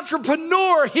not the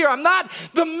entrepreneur here. I'm not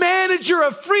the manager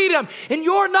of freedom, and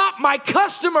you're not my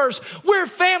customers. We're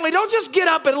family. Don't just get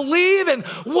up and leave and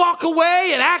walk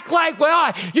away and act like, well,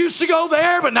 I used to go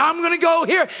there, but now I'm going to go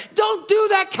here. Don't do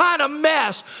that kind of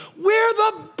mess. We're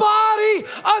the body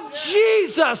of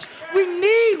Jesus. We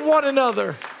need one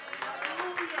another.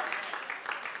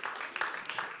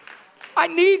 I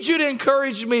need you to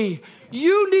encourage me.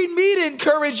 You need me to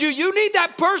encourage you. You need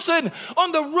that person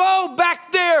on the row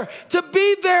back there to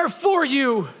be there for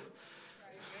you.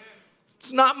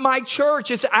 It's not my church,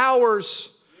 it's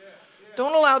ours.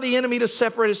 Don't allow the enemy to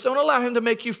separate us. Don't allow him to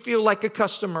make you feel like a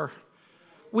customer.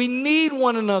 We need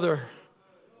one another.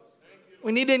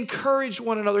 We need to encourage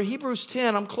one another. Hebrews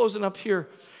 10, I'm closing up here.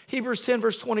 Hebrews 10,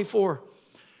 verse 24.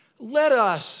 Let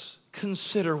us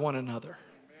consider one another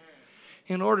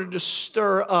in order to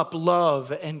stir up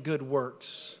love and good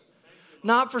works,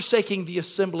 not forsaking the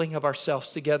assembling of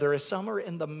ourselves together as some are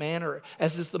in the manner,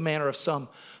 as is the manner of some,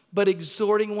 but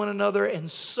exhorting one another, and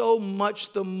so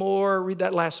much the more, read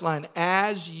that last line,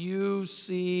 as you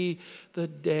see the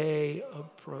day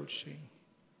approaching.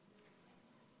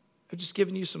 I've just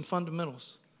given you some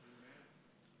fundamentals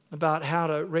about how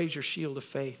to raise your shield of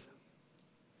faith.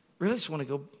 Really just want to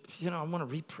go, I want to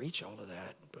re-preach all of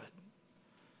that. But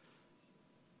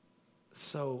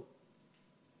so,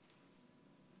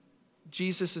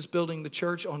 Jesus is building the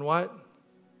church on what?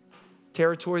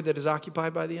 Territory that is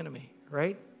occupied by the enemy,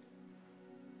 right?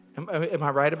 Am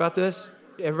I right about this?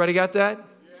 Everybody got that?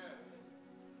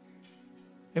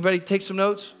 Anybody take some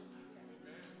notes?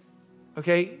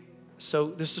 Okay. So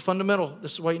this is fundamental.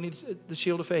 This is why you need the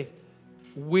shield of faith.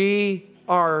 We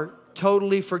are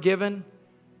totally forgiven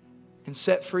and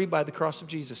set free by the cross of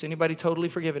Jesus. Anybody totally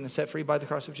forgiven and set free by the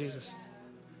cross of Jesus?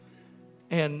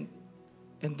 And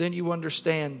then you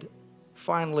understand,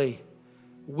 finally,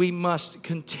 we must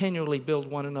continually build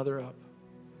one another up.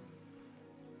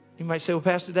 You might say, well,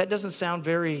 Pastor, that doesn't sound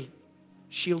very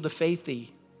shield of faithy.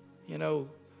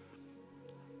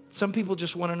 Some people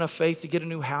just want enough faith to get a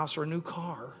new house or a new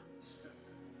car.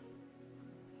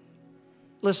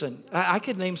 Listen, I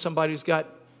could name somebody who's got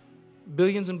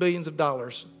billions and billions of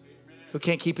dollars who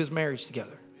can't keep his marriage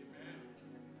together.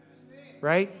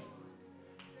 right?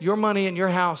 Your money and your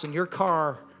house and your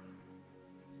car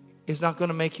is not going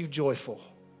to make you joyful.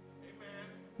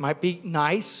 Might be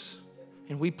nice,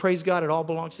 and we praise God, it all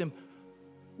belongs to Him.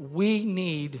 We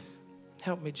need,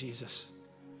 help me, Jesus.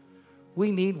 We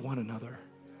need one another.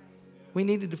 We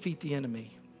need to defeat the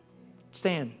enemy.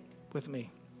 Stand with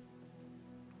me.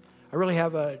 I really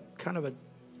have a kind of a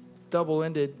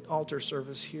double-ended altar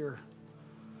service here.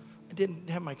 I didn't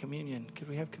have my communion. Could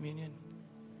we have communion?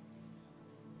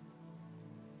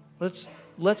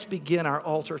 Let's begin our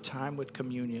altar time with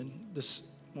communion this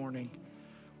morning.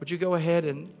 Would you go ahead,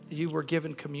 and you were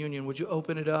given communion. Would you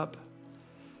open it up?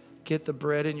 Get the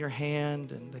bread in your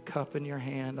hand and the cup in your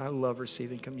hand. I love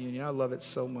receiving communion. I love it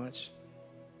so much.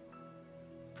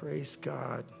 Praise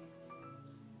God.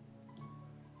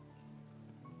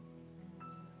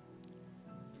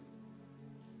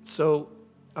 So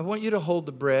I want you to hold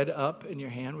the bread up in your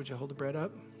hand. Would you hold the bread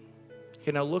up?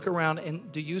 Okay, now look around,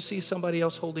 and do you see somebody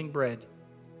else holding bread?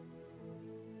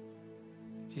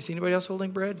 Do you see anybody else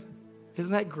holding bread?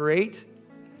 Isn't that great?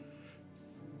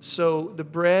 So the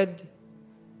bread,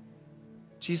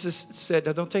 Jesus said,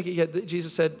 now don't take it yet.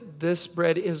 Jesus said, this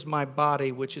bread is my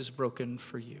body, which is broken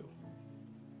for you.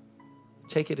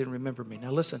 Take it and remember me.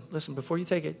 Now listen, before you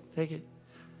take it.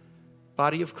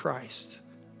 Body of Christ.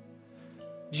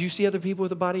 Do you see other people with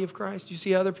the body of Christ? Do you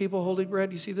see other people holding bread?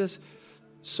 Do you see this?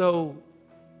 So,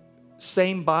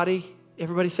 same body.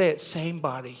 Everybody say it, same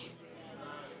body.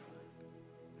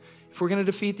 If we're going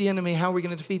to defeat the enemy, how are we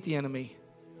going to defeat the enemy?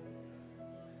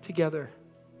 Together.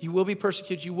 You will be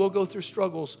persecuted. You will go through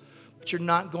struggles, but you're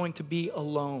not going to be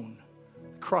alone.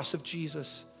 The cross of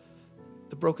Jesus,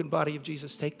 the broken body of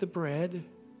Jesus. Take the bread.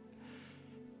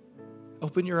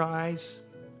 Open your eyes.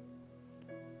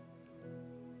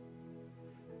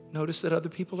 Notice that other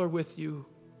people are with you.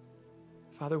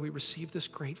 Father, we receive this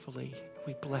gratefully.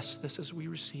 We bless this as we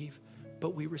receive,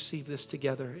 but we receive this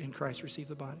together in Christ. Receive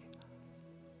the body.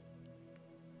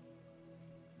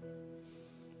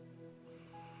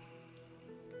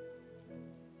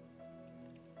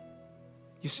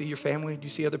 You see your family? Do you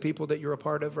see other people that you're a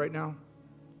part of right now?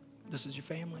 This is your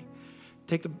family.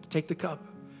 Take the cup.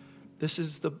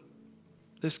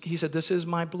 He said, this is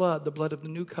my blood, the blood of the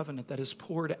new covenant that is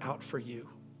poured out for you.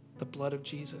 The blood of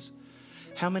Jesus.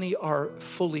 How many are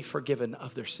fully forgiven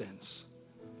of their sins?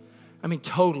 I mean,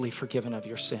 totally forgiven of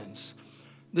your sins.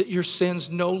 That your sins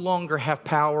no longer have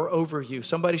power over you.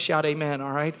 Somebody shout amen,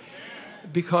 all right?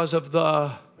 Because of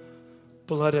the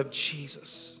blood of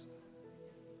Jesus.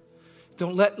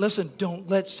 Don't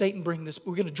let Satan bring this.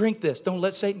 We're going to drink this. Don't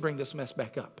let Satan bring this mess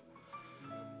back up.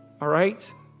 All right?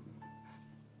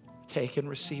 Take and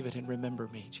receive it and remember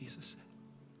me, Jesus said.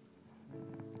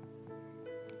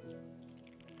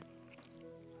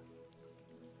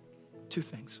 Two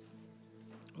things.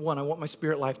 One, I want my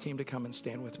Spirit Life team to come and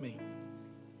stand with me.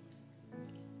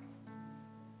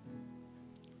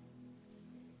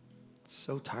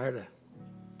 So tired of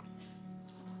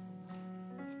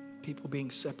people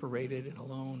being separated and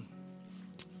alone.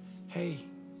 Hey,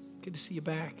 good to see you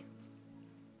back. Did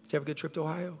you have a good trip to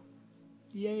Ohio?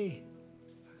 Yay.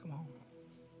 Come home.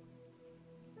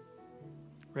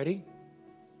 Ready?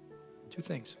 Two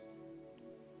things.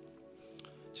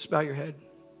 Just bow your head.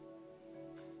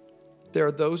 There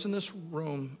are those in this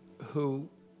room who,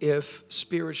 if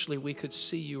spiritually we could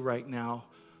see you right now,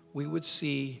 we would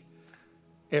see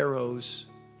arrows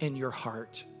in your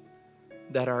heart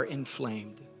that are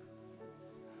inflamed.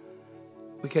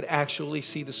 We could actually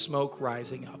see the smoke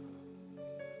rising up.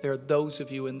 There are those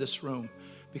of you in this room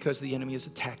because the enemy has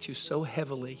attacked you so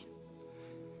heavily.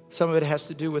 Some of it has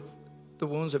to do with the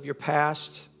wounds of your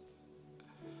past.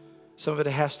 Some of it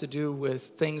has to do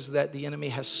with things that the enemy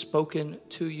has spoken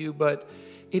to you, but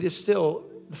it is still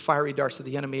the fiery darts of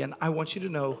the enemy. And I want you to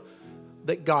know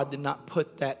that God did not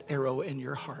put that arrow in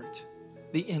your heart.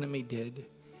 The enemy did.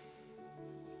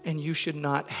 And you should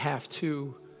not have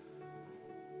to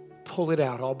pull it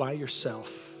out all by yourself.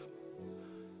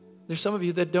 There's some of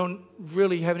you that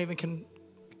haven't even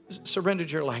surrendered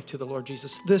your life to the Lord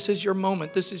Jesus. This is your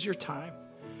moment. This is your time.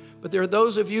 But there are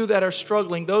those of you that are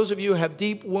struggling. Those of you who have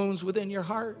deep wounds within your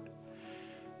heart.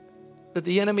 That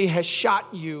the enemy has shot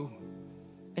you.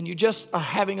 And you just are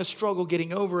having a struggle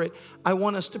getting over it. I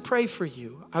want us to pray for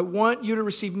you. I want you to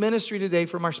receive ministry today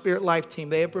from our Spirit Life team.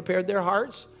 They have prepared their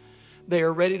hearts. They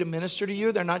are ready to minister to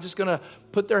you. They're not just going to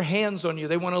put their hands on you.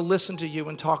 They want to listen to you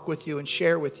and talk with you and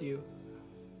share with you.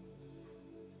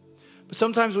 But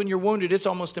sometimes when you're wounded, it's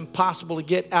almost impossible to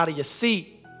get out of your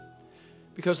seat.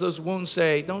 Because those wounds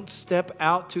say, don't step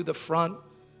out to the front.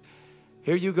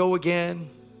 Here you go again.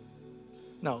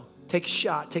 No, take a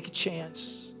shot, take a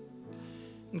chance.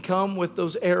 And come with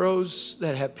those arrows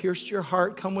that have pierced your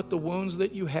heart. Come with the wounds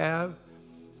that you have.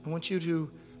 I want you to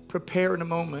prepare in a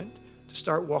moment to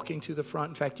start walking to the front.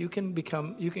 In fact, you can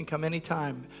come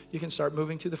anytime. You can start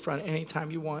moving to the front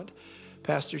anytime you want.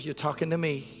 Pastors, you're talking to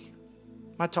me.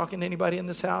 Am I talking to anybody in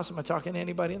this house? Am I talking to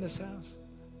anybody in this house?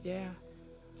 Yeah.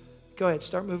 Go ahead.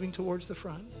 Start moving towards the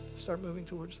front. Start moving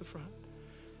towards the front.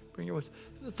 Bring your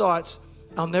thoughts.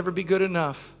 I'll never be good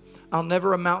enough. I'll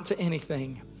never amount to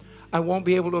anything. I won't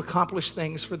be able to accomplish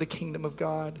things for the kingdom of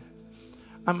God.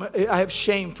 I have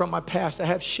shame from my past. I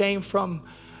have shame from,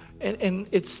 and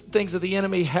it's things that the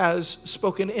enemy has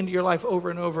spoken into your life over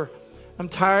and over. I'm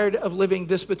tired of living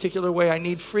this particular way. I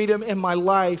need freedom in my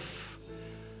life.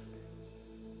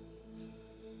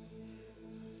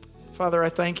 Father, I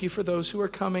thank you for those who are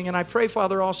coming. And I pray,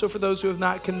 Father, also for those who have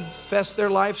not confessed their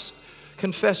lives,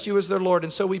 confessed you as their Lord.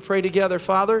 And so we pray together.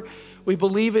 Father, we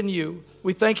believe in you.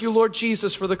 We thank you, Lord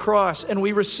Jesus, for the cross, and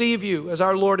we receive you as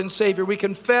our Lord and Savior. We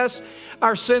confess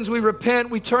our sins. We repent.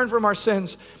 We turn from our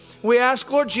sins. We ask,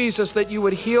 Lord Jesus, that you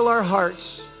would heal our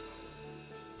hearts.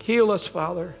 Heal us,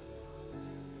 Father.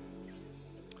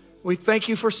 We thank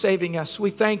you for saving us. We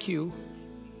thank you.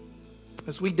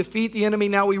 As we defeat the enemy,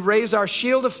 now we raise our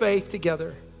shield of faith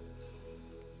together.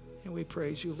 And we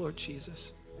praise you, Lord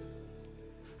Jesus.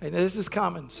 And this is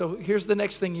common. So here's the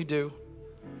next thing you do.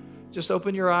 Just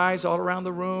open your eyes all around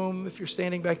the room if you're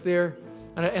standing back there.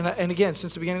 And again,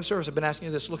 since the beginning of the service, I've been asking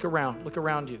you this. Look around. Look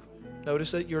around you.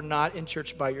 Notice that you're not in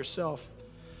church by yourself.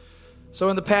 So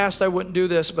in the past, I wouldn't do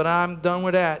this, but I'm done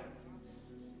with that.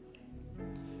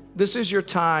 This is your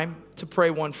time to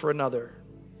pray one for another.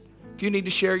 If you need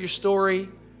to share your story,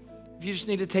 if you just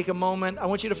need to take a moment, I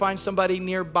want you to find somebody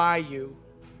nearby you.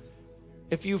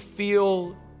 If you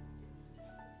feel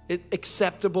it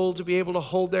acceptable to be able to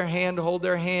hold their hand,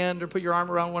 or put your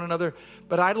arm around one another.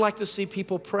 But I'd like to see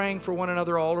people praying for one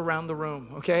another all around the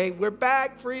room, okay? We're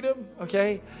back, freedom,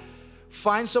 okay?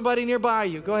 Find somebody nearby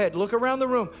you. Go ahead, look around the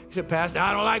room. You said, Pastor,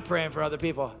 I don't like praying for other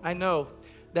people. I know.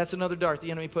 That's another dart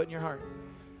the enemy put in your heart.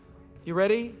 You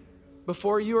ready?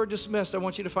 Before you are dismissed, I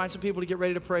want you to find some people to get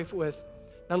ready to pray with.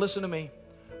 Now listen to me.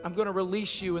 I'm going to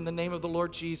release you in the name of the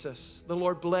Lord Jesus. The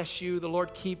Lord bless you. The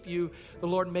Lord keep you. The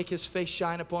Lord make his face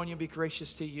shine upon you, be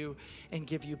gracious to you, and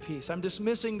give you peace. I'm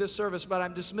dismissing this service, but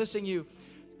I'm dismissing you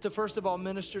to, first of all,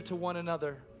 minister to one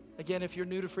another. Again, if you're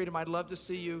new to Freedom, I'd love to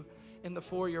see you in the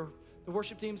foyer. The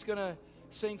worship team's going to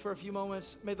sing for a few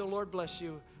moments. May the Lord bless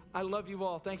you. I love you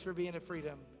all. Thanks for being at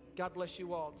Freedom. God bless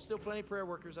you all. Still plenty of prayer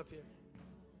workers up here.